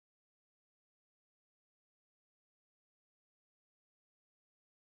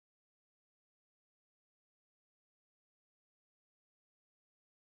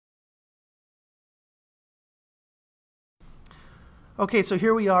Okay, so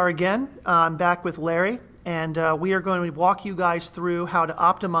here we are again. I'm back with Larry, and we are going to walk you guys through how to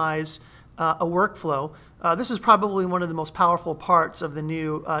optimize a workflow. This is probably one of the most powerful parts of the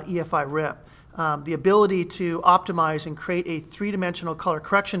new EFI RIP. The ability to optimize and create a three-dimensional color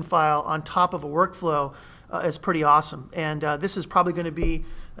correction file on top of a workflow is pretty awesome. And this is probably going to be,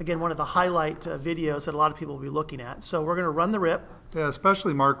 again, one of the highlight videos that a lot of people will be looking at. So we're going to run the RIP. Yeah,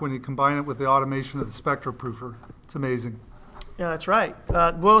 especially, Mark, when you combine it with the automation of the SpectroProofer. It's amazing. Yeah, that's right.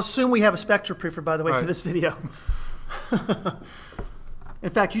 We'll assume we have a SpectroProofer, by the way, for this video. In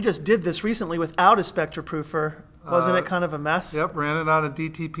fact, you just did this recently without a SpectroProofer. Wasn't it kind of a mess? Yep, ran it on a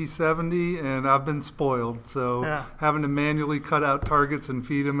DTP70, and I've been spoiled. So having to manually cut out targets and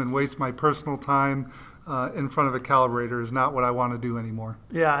feed them and waste my personal time in front of a calibrator is not what I want to do anymore.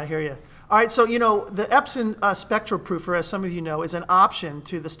 Yeah, I hear you. All right, so you know, the Epson SpectroProofer, as some of you know, is an option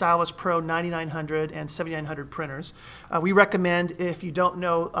to the Stylus Pro 9900 and 7900 printers. We recommend, if you don't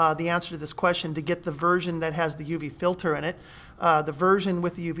know the answer to this question, to get the version that has the UV filter in it. The version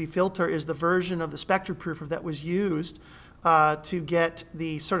with the UV filter is the version of the SpectroProofer that was used to get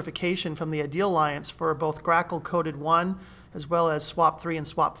the certification from the Ideal Alliance for both Grackle Coated 1 as well as Swap 3 and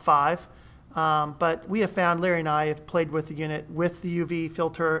Swap 5. But we have found, Larry and I have played with the unit with the UV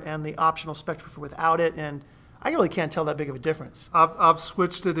filter and the optional SpectroProofer without it, and I really can't tell that big of a difference. I've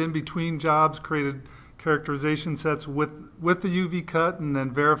switched it in between jobs, created characterization sets with the UV cut and then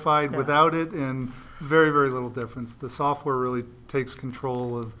verified without it, and very, very little difference. The software really takes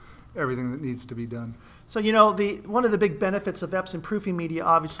control of everything that needs to be done. So, you know, one of the big benefits of Epson proofing media,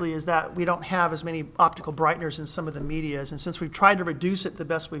 obviously, is that we don't have as many optical brighteners in some of the medias. And since we've tried to reduce it the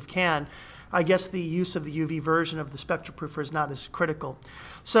best we can, I guess the use of the UV version of the SpectroProofer is not as critical.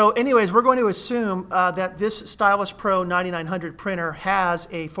 So anyways, we're going to assume that this Stylus Pro 9900 printer has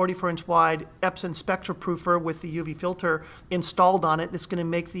a 44-inch wide Epson SpectroProofer with the UV filter installed on it. It's going to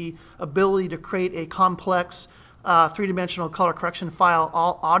make the ability to create a complex three-dimensional color correction file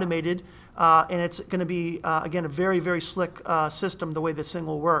all automated. And it's going to be, again, a very, very slick system the way this thing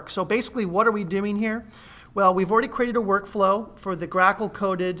will work. So basically, what are we doing here? Well, we've already created a workflow for the Grackle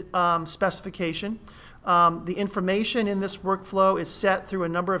coded specification. The information in this workflow is set through a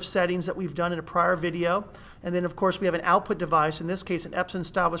number of settings that we've done in a prior video. And then, of course, we have an output device, in this case, an Epson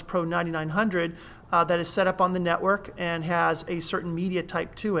Stylus Pro 9900 that is set up on the network and has a certain media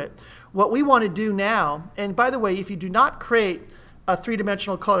type to it. What we want to do now, and by the way, if you do not create a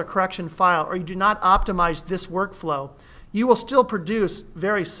three-dimensional color correction file or you do not optimize this workflow, you will still produce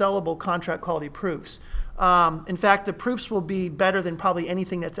very sellable contract quality proofs. In fact, the proofs will be better than probably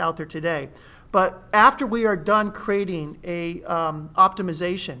anything that's out there today. But after we are done creating a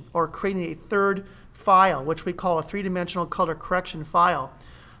optimization or creating a third file, which we call a three-dimensional color correction file,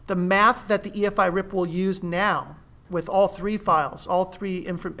 the math that the EFI RIP will use now with all three files, all three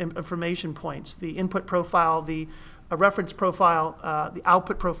information points, the input profile, the reference profile, the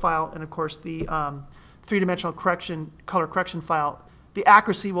output profile, and of course the three-dimensional color correction file, the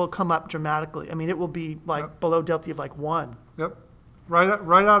accuracy will come up dramatically. I mean, it will be like below delta of like 1. Yep. Right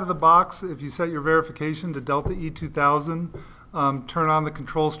out of the box, if you set your verification to delta E2000, turn on the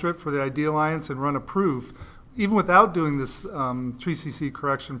control strip for the Ideal Alliance and run a proof, even without doing this 3cc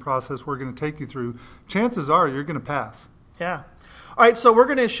correction process we're going to take you through, chances are you're going to pass. Yeah. All right, so we're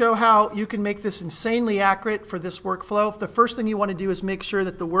going to show how you can make this insanely accurate for this workflow. The first thing you want to do is make sure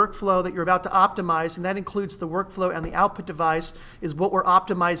that the workflow that you're about to optimize, and that includes the workflow and the output device, is what we're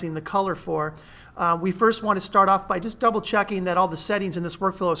optimizing the color for. We first want to start off by just double checking that all the settings in this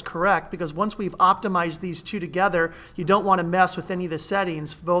workflow is correct, because once we've optimized these two together, you don't want to mess with any of the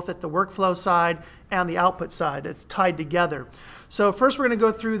settings, both at the workflow side and the output side. It's tied together. So first we're going to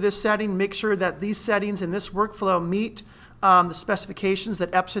go through this setting, make sure that these settings in this workflow meet the specifications that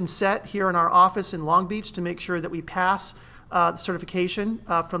Epson set here in our office in Long Beach to make sure that we pass the certification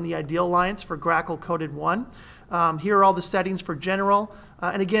from the Ideal Alliance for Grackle Coated 1. Here are all the settings for general.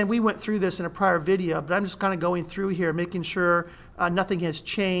 And again, we went through this in a prior video, but I'm just kind of going through here, making sure nothing has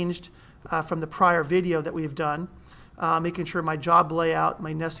changed from the prior video that we've done. Making sure my job layout,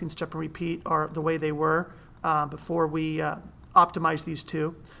 my nesting step and repeat are the way they were before we optimize these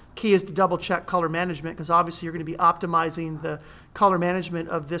two. Key is to double check color management, because obviously you're going to be optimizing the color management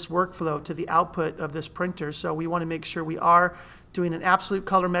of this workflow to the output of this printer. So we want to make sure we are doing an absolute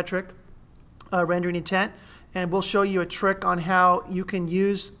color metric rendering intent. And we'll show you a trick on how you can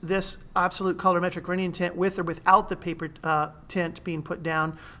use this absolute colorimetric rendering intent with or without the paper tint being put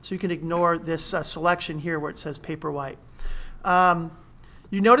down, so you can ignore this selection here where it says paper white.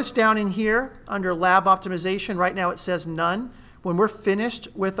 You notice down in here under lab optimization, right now it says none. When we're finished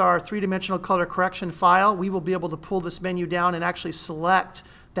with our three-dimensional color correction file, we will be able to pull this menu down and actually select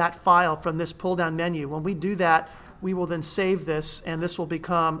that file from this pull-down menu. When we do that, we will then save this, and this will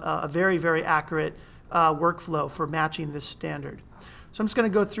become a very, very accurate workflow for matching this standard. So I'm just going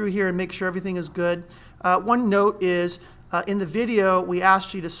to go through here and make sure everything is good. One note is, in the video, we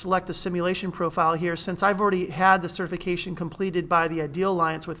asked you to select a simulation profile here. Since I've already had the certification completed by the Ideal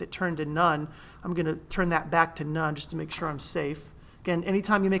Alliance with it turned to none, I'm going to turn that back to none just to make sure I'm safe. Again,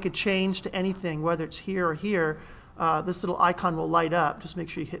 anytime you make a change to anything, whether it's here or here, this little icon will light up. Just make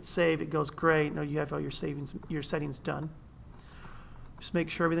sure you hit save. It goes gray. Now you have all your settings done. Just make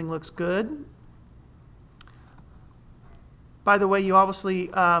sure everything looks good. By the way, you obviously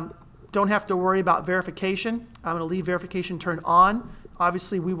don't have to worry about verification. I'm going to leave verification turned on.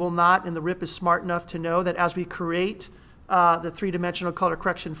 Obviously, we will not, and the RIP is smart enough to know that as we create the three-dimensional color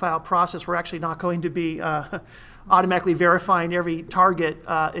correction file process, we're actually not going to be automatically verifying every target.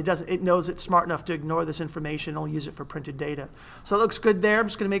 It knows it's smart enough to ignore this information and only use it for printed data. So it looks good there. I'm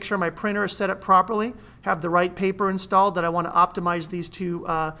just going to make sure my printer is set up properly, have the right paper installed that I want to optimize these two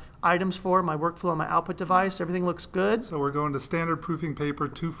items for, my workflow and my output device. Everything looks good. So we're going to standard proofing paper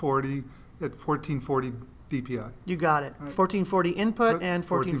 240 at 1440 DPI. You got it. Right. 1440 input and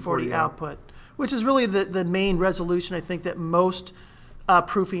 1440 output, which is really the main resolution I think that most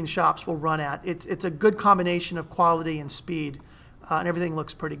proofing shops will run at. It's a good combination of quality and speed, and everything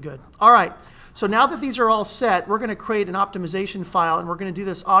looks pretty good. All right, so now that these are all set, we're going to create an optimization file, and we're going to do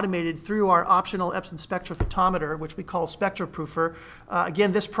this automated through our optional Epson spectrophotometer, which we call SpectroProofer.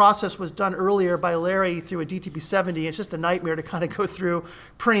 Again, this process was done earlier by Larry through a DTP70. It's just a nightmare to kind of go through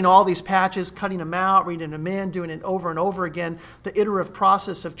printing all these patches, cutting them out, reading them in, doing it over and over again. The iterative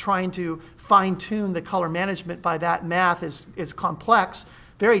process of trying to fine-tune the color management by that math is complex,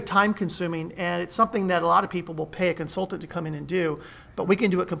 very time-consuming, and it's something that a lot of people will pay a consultant to come in and do. But we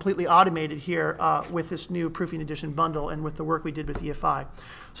can do it completely automated here with this new Proofing Edition bundle and with the work we did with EFI.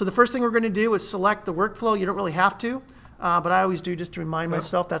 So the first thing we're going to do is select the workflow. You don't really have to, but I always do just to remind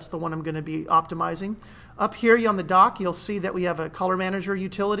myself that's the one I'm going to be optimizing. Up here on the dock, you'll see that we have a Color Manager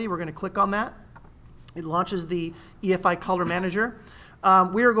utility. We're going to click on that. It launches the EFI Color Manager.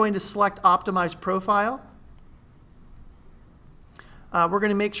 We are going to select Optimize Profile. We're going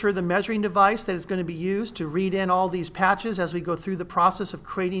to make sure the measuring device that is going to be used to read in all these patches as we go through the process of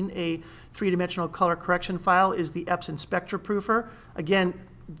creating a three-dimensional color correction file is the Epson SpectroProofer. Again,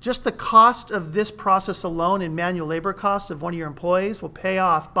 just the cost of this process alone in manual labor costs of one of your employees will pay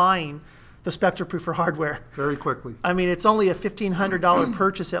off buying the SpectroProofer hardware. Very quickly. I mean, it's only a $1,500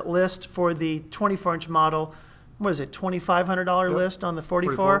 purchase at list for the 24-inch model. What is it, $2,500 list on the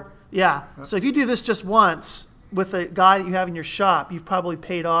 44? Yeah. Yep. So if you do this just once, with a guy that you have in your shop, you've probably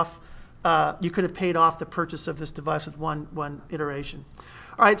paid off, you could have paid off the purchase of this device with one iteration.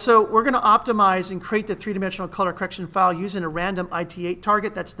 All right, so we're going to optimize and create the three-dimensional color correction file using a random IT8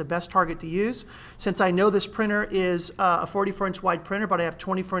 target. That's the best target to use. Since I know this printer is a 44-inch wide printer, but I have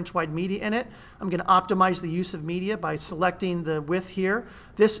 24-inch wide media in it, I'm going to optimize the use of media by selecting the width here.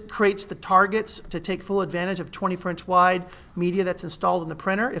 This creates the targets to take full advantage of 24-inch wide media that's installed in the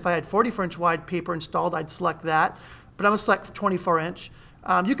printer. If I had 44-inch wide paper installed, I'd select that, but I'm going to select 24-inch.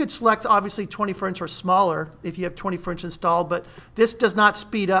 You could select, obviously, 24-inch or smaller if you have 24-inch installed, but this does not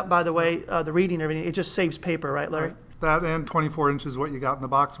speed up, by the way, the reading and everything. It just saves paper, right, Larry? That and 24-inch is what you got in the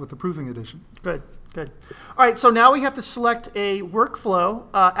box with the Proofing Edition. Good, good. All right, so now we have to select a workflow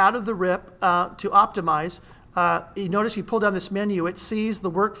out of the RIP to optimize. You notice you pull down this menu. It sees the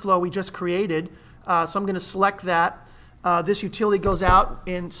workflow we just created, so I'm going to select that. This utility goes out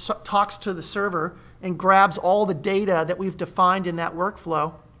and talks to the server and grabs all the data that we've defined in that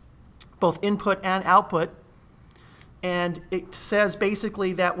workflow, both input and output. And it says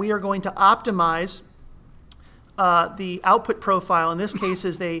basically that we are going to optimize the output profile. In this case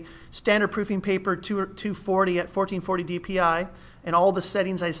is a standard proofing paper 240 at 1440 DPI and all the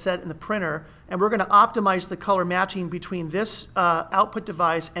settings I set in the printer. And we're going to optimize the color matching between this output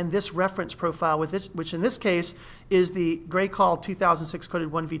device and this reference profile, which in this case is the Graycall 2006 coded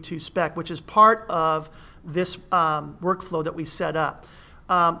 1v2 spec, which is part of this workflow that we set up.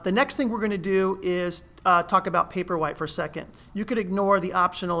 The next thing we're going to do is talk about paper white for a second. You could ignore the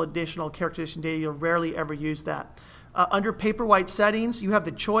optional additional characterization data. You'll rarely ever use that. Under paper white settings, you have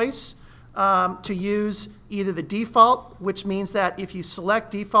the choice to use either the default, which means that if you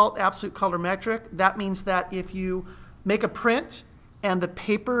select default absolute color metric, that means that if you make a print and the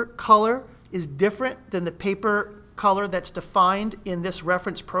paper color is different than the paper color that's defined in this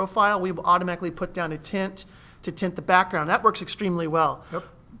reference profile, we will automatically put down a tint to tint the background. That works extremely well. Yep.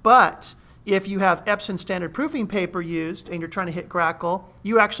 But If you have Epson standard proofing paper used and you're trying to hit grackle,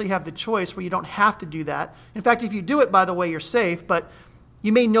 you actually have the choice where you don't have to do that. In fact, if you do it, by the way, you're safe, but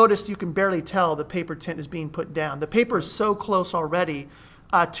you may notice you can barely tell the paper tint is being put down. The paper is so close already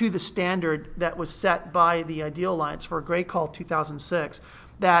to the standard that was set by the Ideal Alliance for Gray Call 2006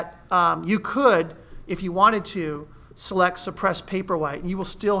 that you could, if you wanted to, select suppress paper white, and you will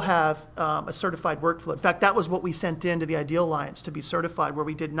still have a certified workflow. In fact, that was what we sent in to the Ideal Alliance to be certified, where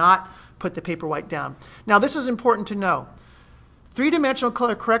we did not put the paper white down. Now, this is important to know. Three-dimensional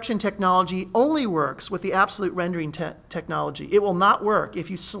color correction technology only works with the absolute rendering technology. It will not work if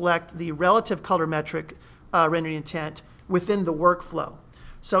you select the relative colorimetric rendering intent within the workflow.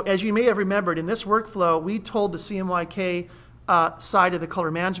 So as you may have remembered, in this workflow, we told the CMYK side of the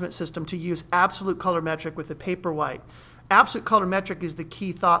color management system to use absolute colorimetric with the paper white. Absolute colorimetric is the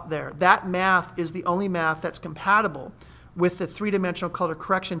key thought there. That math is the only math that's compatible with the three-dimensional color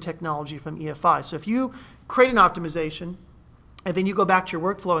correction technology from EFI. So if you create an optimization and then you go back to your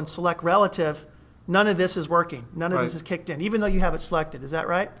workflow and select relative, none of this is working. None of this is kicked in, even though you have it selected. Is that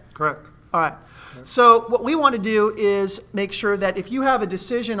right? Correct. All right. So what we want to do is make sure that if you have a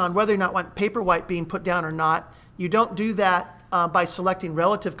decision on whether or not you want paper white being put down or not, you don't do that by selecting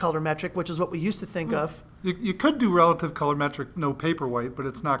relative colorimetric, which is what we used to think of. You could do relative colorimetric, no paper white, but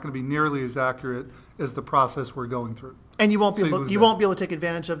it's not going to be nearly as accurate as the process we're going through. And you won't be able to take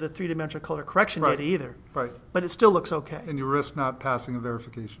advantage of the three-dimensional color correction data either. Right. But it still looks okay. And you risk not passing a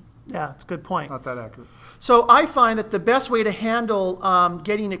verification. Yeah, it's a good point. Not that accurate. So I find that the best way to handle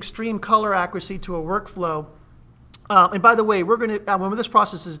getting extreme color accuracy to a workflow, and by the way, we're going to, when this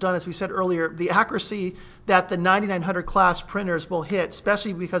process is done, as we said earlier, the accuracy that the 9900 class printers will hit,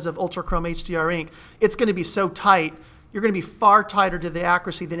 especially because of Ultrachrome HDR ink, it's going to be so tight, you're going to be far tighter to the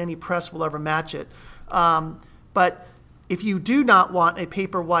accuracy than any press will ever match it. But if you do not want a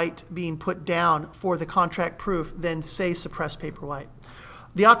paper white being put down for the contract proof, then say suppress paper white.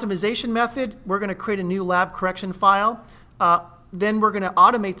 The optimization method, we're going to create a new lab correction file. Then we're going to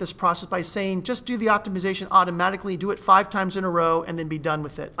automate this process by saying just do the optimization automatically, do it 5 times in a row, and then be done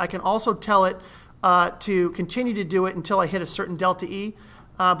with it. I can also tell it to continue to do it until I hit a certain delta E,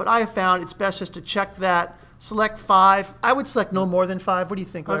 but I have found it's best just to check that, select 5. I would select no more than 5. What do you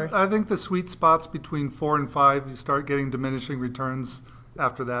think, Larry? I think the sweet spot's between 4 and 5. You start getting diminishing returns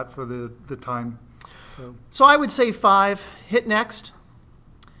after that for the time. So I would say 5, hit next.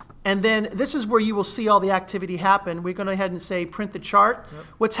 And then this is where you will see all the activity happen. We're going to go ahead and say print the chart. Yep.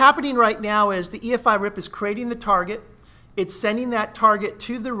 What's happening right now is the EFI RIP is creating the target. It's sending that target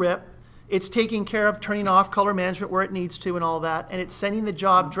to the RIP. It's taking care of turning off color management where it needs to and all that. And it's sending the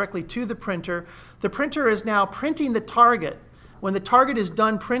job directly to the printer. The printer is now printing the target. When the target is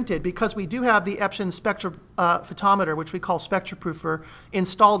done printed, because we do have the Epson spectrophotometer, which we call SpectraProofer,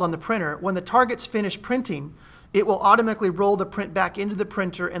 installed on the printer, when the target's finished printing, it will automatically roll the print back into the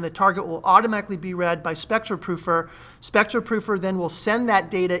printer, and the target will automatically be read by SpectraProofer. SpectraProofer then will send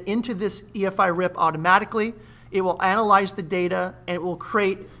that data into this EFI RIP automatically. It will analyze the data, and it will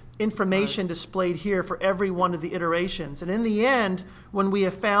create information displayed here for every one of the iterations. And in the end, when we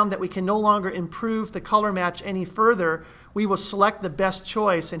have found that we can no longer improve the color match any further, we will select the best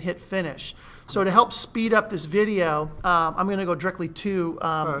choice and hit finish. So to help speed up this video, I'm going to go directly to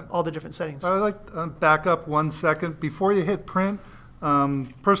all the different settings. I'd like to back up 1 second. Before you hit print,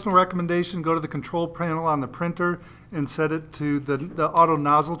 personal recommendation, go to the control panel on the printer and set it to the auto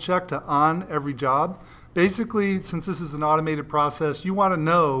nozzle check to on every job. Basically, since this is an automated process, you want to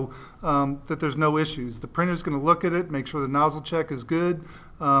know that there's no issues. The printer's going to look at it, make sure the nozzle check is good,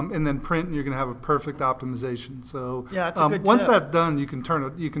 and then print, and you're going to have a perfect optimization. So yeah, it's a good once tip. that's done, you can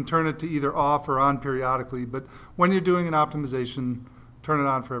turn it to either off or on periodically. But when you're doing an optimization, turn it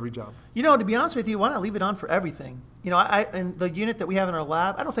on for every job. You know, to be honest with you, why not leave it on for everything? You know, in the unit that we have in our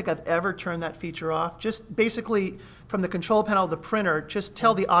lab, I don't think I've ever turned that feature off. Just basically from the control panel of the printer, just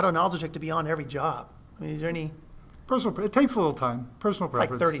tell the auto nozzle check to be on every job. I mean, is there any? It takes a little time. Personal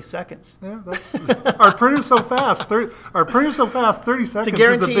preference. Like 30 seconds. Yeah, that's our printer's so fast. 30 seconds to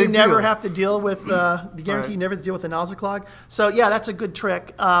guarantee is a big you never deal. have to deal with you never deal with a nozzle clog. So yeah, that's a good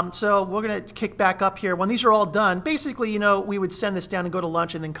trick. So we're going to kick back up here. When these are all done, basically, you know, we would send this down and go to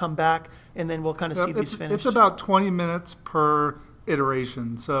lunch and then come back, and then we'll kind of see these finished. It's about 20 minutes per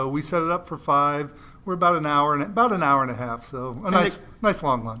iteration. So we set it up for 5. We're about an hour and a half. So a nice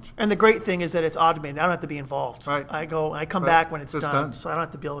long lunch. And the great thing is that it's automated. I don't have to be involved. Right. I come back when it's done, so I don't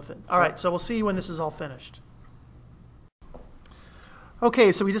have to deal with it. All right. Right. So we'll see you when this is all finished.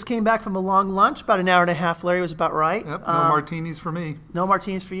 Okay, so we just came back from a long lunch, about an hour and a half. Larry was about right. Yep, no martinis for me. No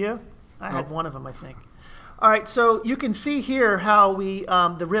martinis for you? I had one of them, I think. All right, so you can see here how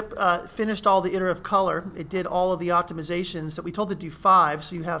the RIP finished all the iterative color. It did all of the optimizations that we told it to do 5,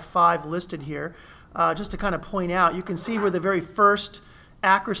 so you have 5 listed here. Just to kind of point out, you can see where the very first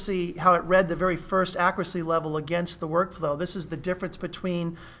accuracy, how it read the very first accuracy level against the workflow. This is the difference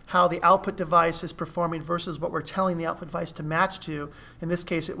between how the output device is performing versus what we're telling the output device to match to. In this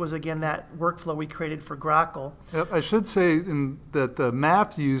case, it was, again, that workflow we created for Grackle. Yep, I should say that the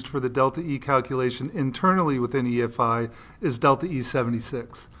math used for the delta E calculation internally within EFI is delta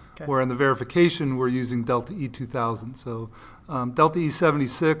E76, where in the verification we're using delta E2000. So delta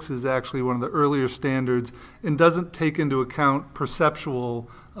E76 is actually one of the earlier standards and doesn't take into account perceptual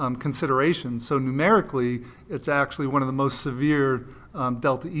considerations. So numerically, it's actually one of the most severe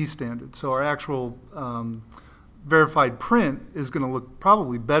delta E standards. So our actual verified print is going to look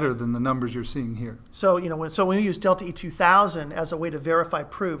probably better than the numbers you're seeing here. So, when we use delta E2000 as a way to verify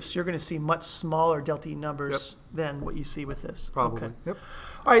proofs, you're going to see much smaller delta E numbers than what you see with this. Probably. Okay. Yep.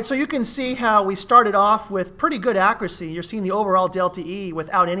 All right, so you can see how we started off with pretty good accuracy. You're seeing the overall delta E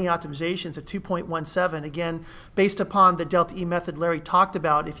without any optimizations at 2.17. Again, based upon the delta E method Larry talked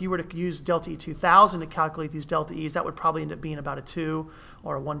about, if you were to use delta E2000 to calculate these delta E's, that would probably end up being about a 2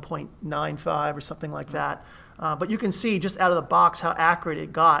 or a 1.95 or something like that. But you can see just out of the box how accurate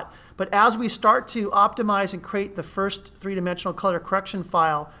it got. But as we start to optimize and create the first three-dimensional color correction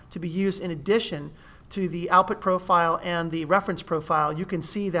file to be used in addition to the output profile and the reference profile, you can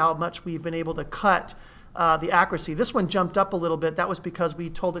see how much we've been able to cut the accuracy. This one jumped up a little bit. That was because we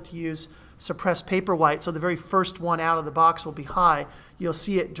told it to use suppressed paper white, so the very first one out of the box will be high. You'll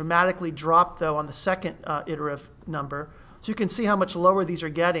see it dramatically drop, though, on the second iterative number. So you can see how much lower these are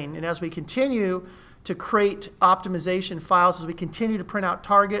getting. And as we continue to create optimization files, as we continue to print out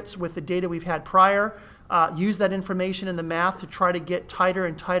targets with the data we've had prior, use that information in the math to try to get tighter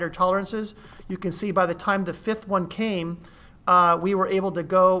and tighter tolerances. You can see by the time the 5th one came, we were able to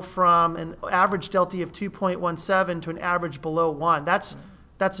go from an average delta E of 2.17 to an average below 1. That's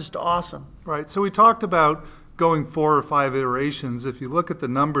just awesome. Right. So we talked about going 4 or 5 iterations. If you look at the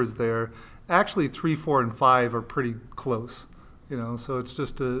numbers there, actually 3, 4, and 5 are pretty close. So it's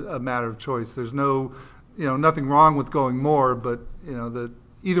just a matter of choice. There's nothing wrong with going more, but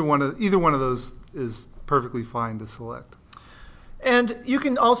either one of those is perfectly fine to select. And you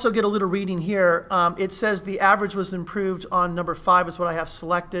can also get a little reading here. It says the average was improved on number 5 is what I have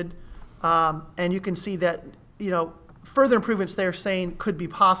selected. And you can see that, further improvements they're saying could be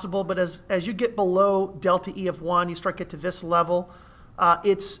possible, but as you get below delta E of 1, you start to get to this level,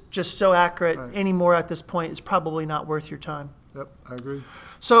 it's just so accurate. Right. Any more at this point is probably not worth your time. Yep, I agree.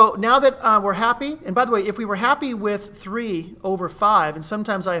 So now that we're happy, and by the way, if we were happy with 3 over 5, and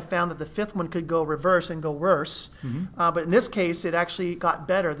sometimes I have found that the 5th one could go reverse and go worse, but in this case it actually got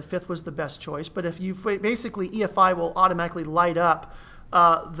better. The 5th was the best choice, but if you basically EFI will automatically light up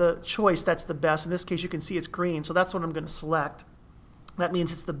the choice that's the best. In this case you can see it's green, so that's what I'm going to select. That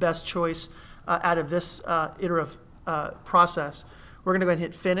means it's the best choice out of this iterative process. We're going to go ahead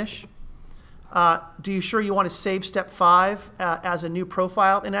and hit finish. Do you sure you want to save step 5 as a new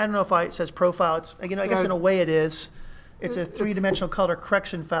profile? And I don't know if it says profile. It's, I guess in a way it is. It's a three-dimensional color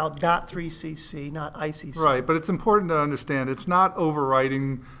correction file, .3cc, not ICC. Right, but it's important to understand it's not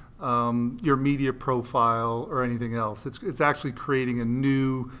overwriting your media profile or anything else. It's actually creating a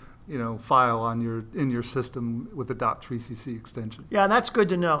new file in your system with a .3cc extension. Yeah, and that's good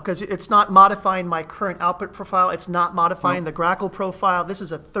to know because it's not modifying my current output profile. It's not modifying the Grackle profile. This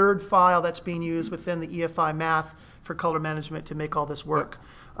is a third file that's being used within the EFI math for color management to make all this work.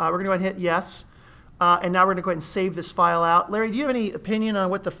 We're going to go ahead and hit yes. And now we're going to go ahead and save this file out. Larry, do you have any opinion on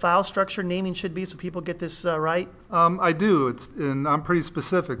what the file structure naming should be so people get this right? I do, and I'm pretty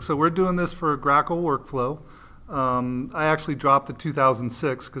specific. So we're doing this for a Grackle workflow. I actually dropped to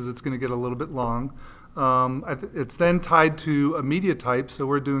 2006 because it's going to get a little bit long. It's then tied to a media type, so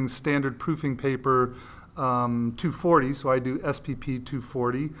we're doing standard proofing paper 240, so I do SPP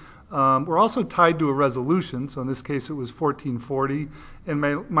 240. We're also tied to a resolution, so in this case it was 1440. And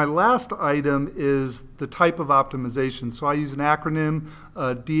my last item is the type of optimization. So I use an acronym,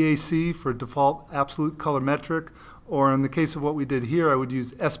 DAC for default absolute colorimetric, or in the case of what we did here, I would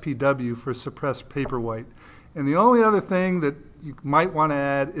use SPW for suppressed paper white. And the only other thing that you might want to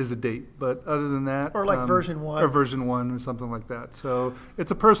add is a date, but other than that... Or like version 1. Or version 1 or something like that. So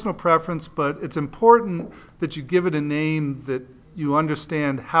it's a personal preference, but it's important that you give it a name that you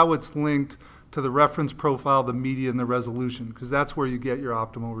understand how it's linked to the reference profile, the media, and the resolution, because that's where you get your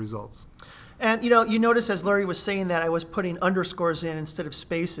optimal results. And you notice as Larry was saying that I was putting underscores in instead of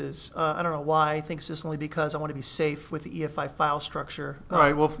spaces. I don't know why. I think it's just only because I want to be safe with the EFI file structure. All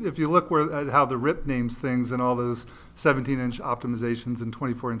right. Well, if you look at how the RIP names things and all those 17-inch optimizations and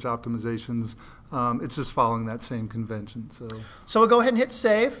 24-inch optimizations, it's just following that same convention. So we'll go ahead and hit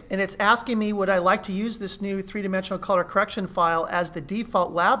save, and it's asking me would I like to use this new three-dimensional color correction file as the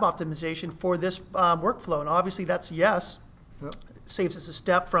default lab optimization for this workflow, and obviously that's yes. Yep. Saves us a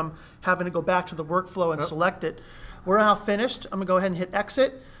step from having to go back to the workflow and select it. We're now finished. I'm going to go ahead and hit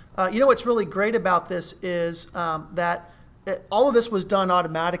exit. What's really great about this is that all of this was done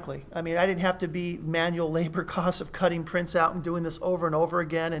automatically. I mean, I didn't have to be manual labor costs of cutting prints out and doing this over and over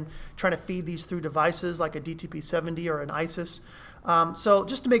again and trying to feed these through devices like a DTP70 or an ISIS. So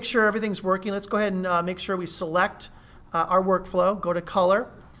just to make sure everything's working, let's go ahead and make sure we select our workflow, go to color,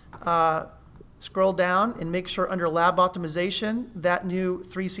 scroll down and make sure under lab optimization that new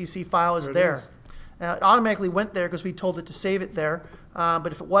 3cc file is there. Now, it automatically went there because we told it to save it there, but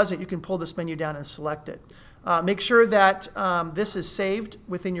if it wasn't, you can pull this menu down and select it. Make sure that this is saved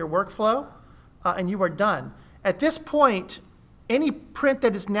within your workflow and you are done. At this point, any print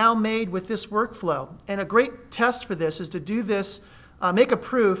that is now made with this workflow, and a great test for this is to do this, make a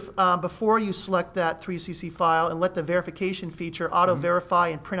proof before you select that 3cc file and let the verification feature auto-verify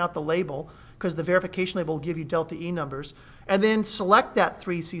and print out the label, because the verification label will give you delta E numbers, and then select that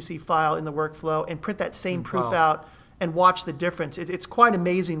 3cc file in the workflow and print that same proof out and watch the difference. It's quite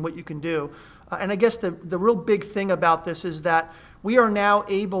amazing what you can do. And I guess the real big thing about this is that we are now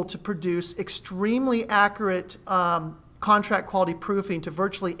able to produce extremely accurate contract quality proofing to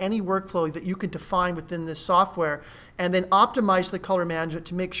virtually any workflow that you can define within this software, and then optimize the color management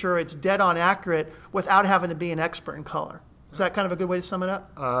to make sure it's dead on accurate without having to be an expert in color. Is that kind of a good way to sum it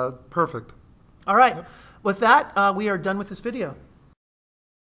up? Perfect. All right. With that, we are done with this video.